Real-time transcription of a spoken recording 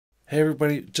Hey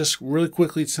everybody, just really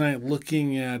quickly tonight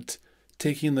looking at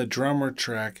taking the drummer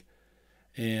track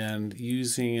and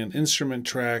using an instrument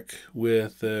track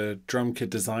with the drum kit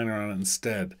designer on it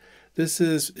instead. This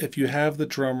is if you have the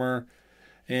drummer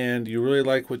and you really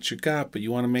like what you got, but you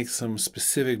want to make some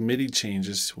specific MIDI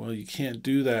changes. Well, you can't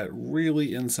do that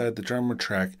really inside the drummer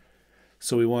track,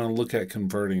 so we want to look at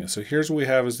converting it. So here's what we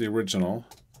have as the original.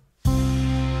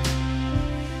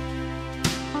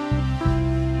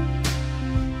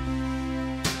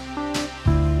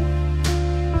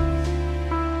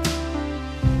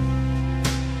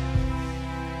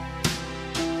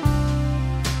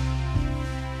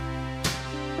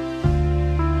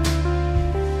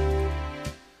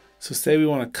 So say we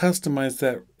want to customize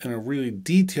that in a really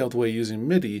detailed way using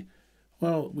MIDI.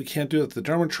 Well, we can't do it with the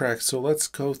drummer track, so let's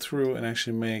go through and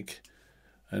actually make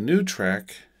a new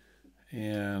track.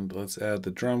 And let's add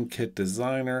the drum kit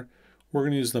designer. We're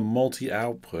going to use the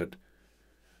multi-output.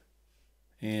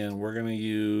 And we're going to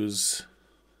use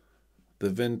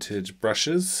the vintage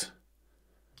brushes.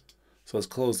 So let's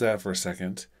close that for a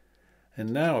second. And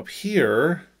now up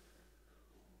here,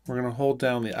 we're going to hold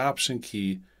down the Option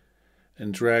key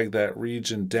and drag that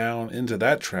region down into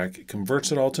that track. It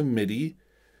converts it all to MIDI,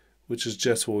 which is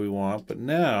just what we want. But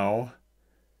now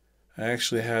I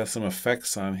actually have some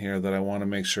effects on here that I want to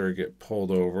make sure get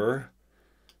pulled over.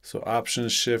 So Option,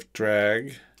 Shift,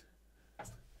 drag.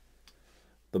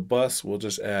 The bus we'll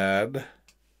just add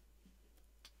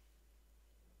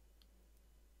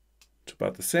to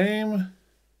about the same.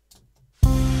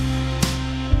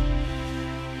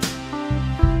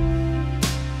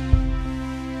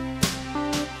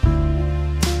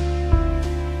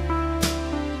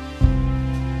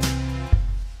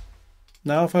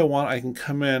 Now if I want, I can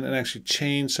come in and actually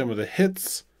change some of the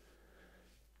hits.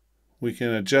 We can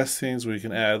adjust things, we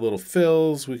can add little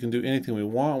fills, we can do anything we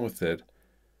want with it.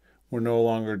 We're no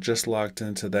longer just locked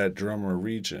into that drummer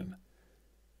region.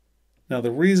 Now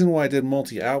the reason why I did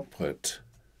multi-output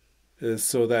is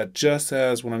so that just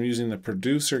as when I'm using the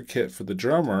producer kit for the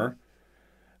drummer,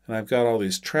 and I've got all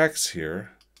these tracks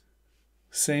here,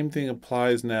 same thing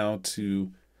applies now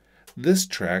to this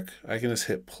track. I can just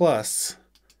hit plus,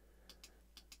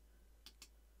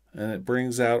 and it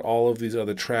brings out all of these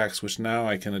other tracks, which now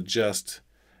I can adjust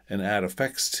and add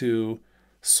effects to,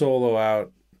 solo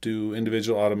out, do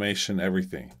individual automation,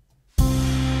 everything.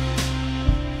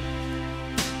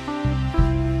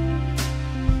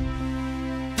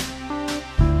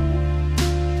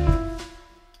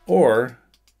 Or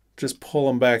just pull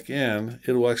them back in.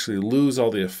 It will actually lose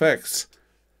all the effects,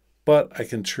 but I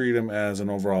can treat them as an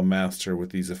overall master with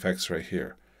these effects right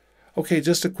here. Okay,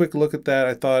 just a quick look at that.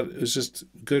 I thought it was just a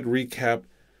good recap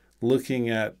looking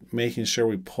at making sure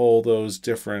we pull those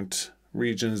different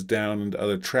regions down into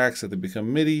other tracks that they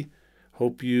become MIDI.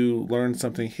 Hope you learned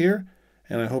something here,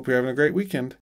 and I hope you're having a great weekend.